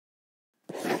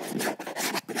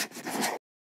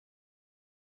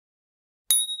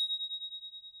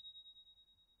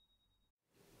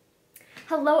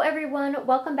Hello everyone,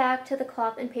 welcome back to the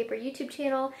Cloth and Paper YouTube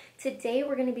channel. Today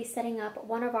we're going to be setting up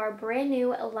one of our brand new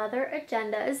leather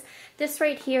agendas. This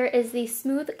right here is the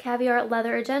Smooth Caviar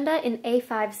Leather Agenda in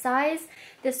A5 size.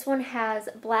 This one has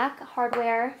black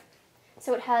hardware,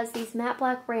 so it has these matte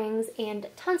black rings and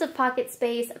tons of pocket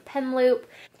space, a pen loop.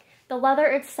 The leather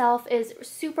itself is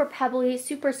super pebbly,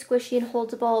 super squishy and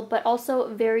holdable, but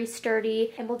also very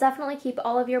sturdy and will definitely keep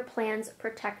all of your plans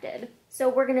protected. So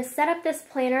we're going to set up this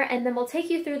planner and then we'll take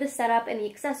you through the setup and the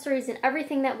accessories and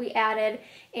everything that we added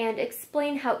and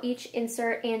explain how each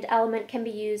insert and element can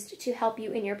be used to help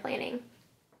you in your planning.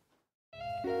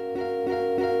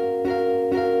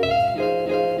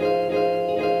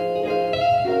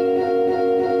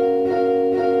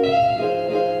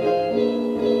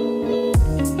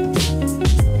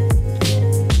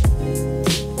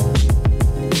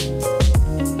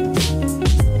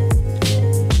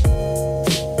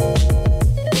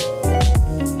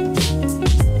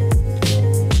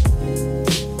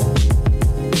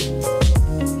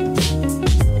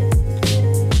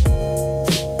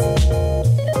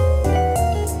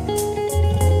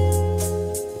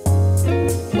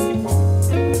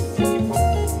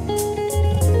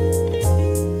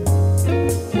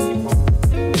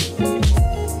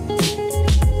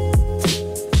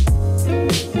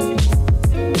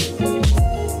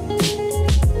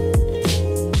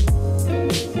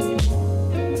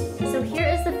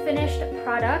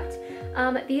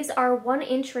 These are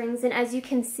 1-inch rings, and as you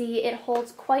can see, it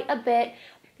holds quite a bit.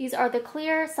 These are the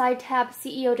clear side tab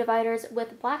CEO dividers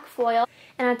with black foil,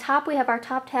 and on top we have our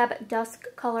top tab dusk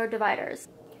color dividers.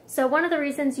 So one of the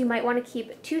reasons you might want to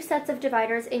keep 2 sets of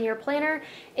dividers in your planner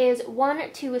is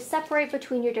 1, to separate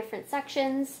between your different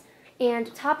sections,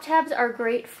 and top tabs are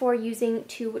great for using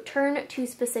to turn to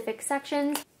specific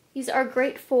sections. These are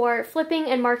great for flipping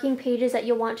and marking pages that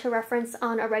you'll want to reference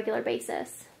on a regular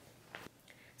basis.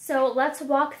 So let's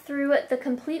walk through the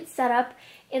complete setup.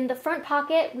 In the front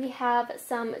pocket, we have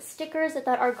some stickers that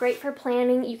are great for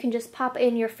planning. You can just pop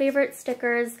in your favorite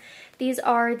stickers. These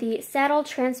are the saddle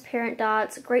transparent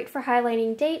dots, great for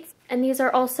highlighting dates. And these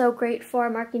are also great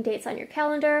for marking dates on your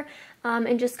calendar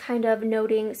and just kind of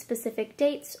noting specific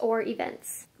dates or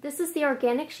events. This is the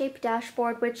organic shape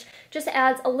dashboard, which just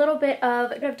adds a little bit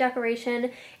of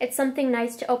decoration. It's something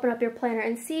nice to open up your planner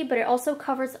and see, but it also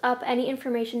covers up any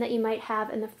information that you might have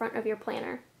in the front of your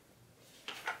planner.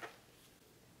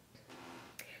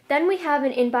 Then we have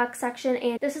an inbox section,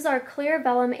 and this is our clear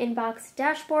vellum inbox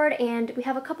dashboard, and we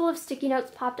have a couple of sticky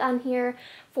notes popped on here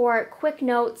for quick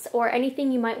notes or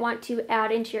anything you might want to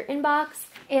add into your inbox.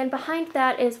 And behind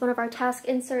that is one of our task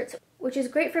inserts, which is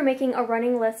great for making a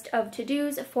running list of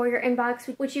to-dos for your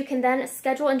inbox, which you can then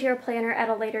schedule into your planner at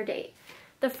a later date.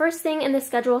 The first thing in the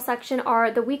schedule section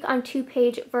are the week on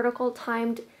 2-page vertical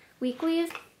timed weeklies.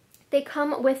 They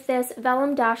come with this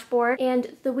vellum dashboard,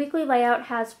 and the weekly layout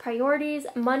has priorities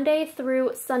Monday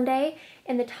through Sunday,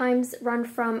 and the times run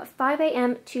from 5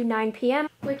 a.m. to 9 p.m.,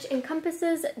 which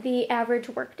encompasses the average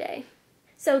workday.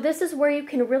 So this is where you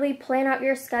can really plan out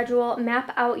your schedule,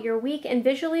 map out your week, and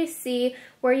visually see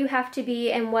where you have to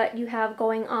be and what you have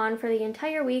going on for the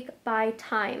entire week by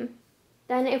time.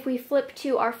 Then if we flip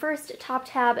to our first top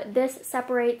tab, this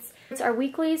separates our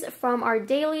weeklies from our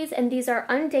dailies, and these are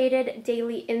undated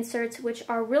daily inserts, which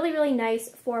are really nice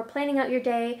for planning out your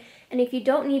day. And if you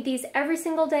don't need these every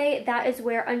single day, that is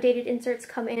where undated inserts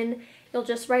come in. You'll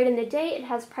just write in the date. It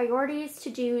has priorities,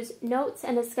 to-dos, notes,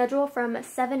 and a schedule from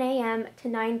 7 a.m. to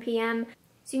 9 p.m.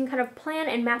 So you can kind of plan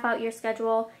and map out your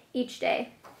schedule each day.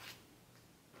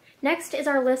 Next is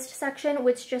our list section,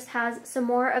 which just has some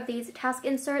more of these task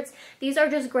inserts. These are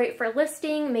just great for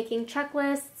listing, making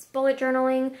checklists, bullet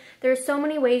journaling. There's so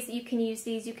many ways that you can use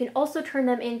these. You can also turn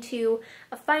them into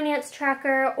a finance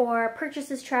tracker or a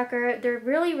purchases tracker. They're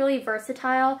really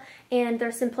versatile, and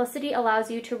their simplicity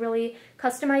allows you to really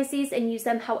customize these and use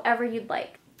them however you'd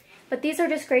like. But these are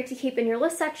just great to keep in your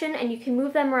list section, and you can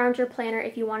move them around your planner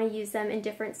if you want to use them in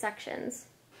different sections.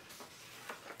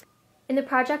 In the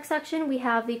project section, we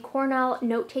have the Cornell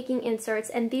note-taking inserts,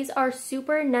 and these are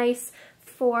super nice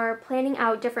for planning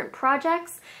out different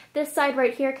projects. This side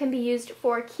right here can be used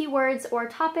for keywords or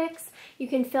topics. You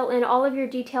can fill in all of your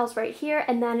details right here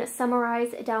and then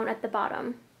summarize down at the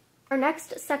bottom. Our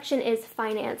next section is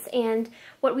finance, and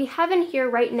what we have in here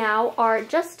right now are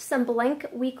just some blank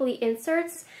weekly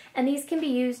inserts, and these can be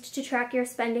used to track your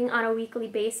spending on a weekly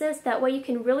basis. That way you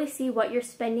can really see what you're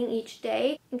spending each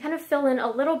day and kind of fill in a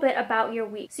little bit about your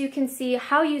week. So you can see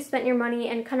how you spent your money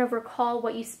and kind of recall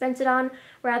what you spent it on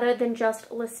rather than just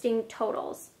listing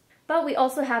totals. But we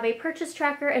also have a purchase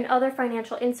tracker and other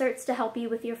financial inserts to help you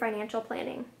with your financial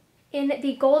planning. In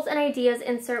the Goals and Ideas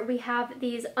insert, we have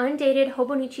these undated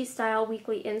Hobonichi style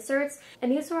weekly inserts, and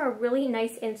these are a really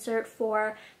nice insert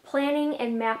for planning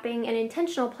and mapping and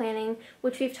intentional planning,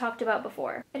 which we've talked about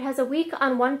before. It has a week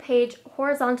on one page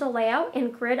horizontal layout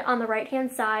and grid on the right hand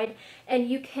side, and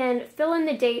you can fill in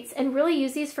the dates and really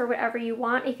use these for whatever you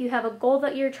want. If you have a goal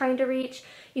that you're trying to reach,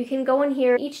 you can go in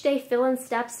here each day, fill in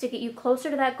steps to get you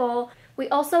closer to that goal. We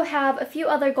also have a few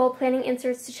other goal planning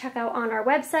inserts to check out on our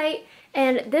website,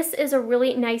 and this is a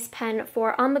really nice pen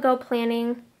for on-the-go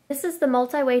planning. This is the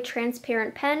multi-way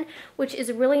transparent pen, which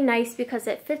is really nice because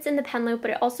it fits in the pen loop,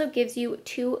 but it also gives you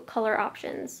 2 color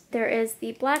options. There is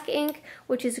the black ink,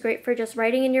 which is great for just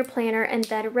writing in your planner, and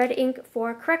then red ink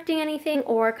for correcting anything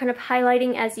or kind of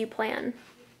highlighting as you plan.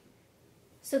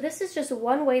 So this is just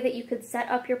one way that you could set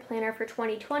up your planner for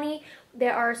 2020.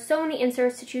 There are so many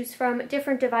inserts to choose from,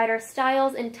 different divider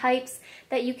styles and types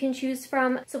that you can choose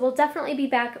from. So we'll definitely be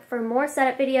back for more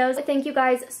setup videos. Thank you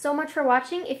guys so much for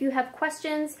watching. If you have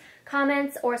questions,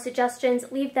 comments, or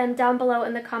suggestions, leave them down below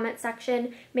in the comment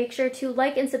section. Make sure to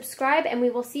like and subscribe, and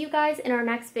we will see you guys in our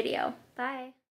next video. Bye!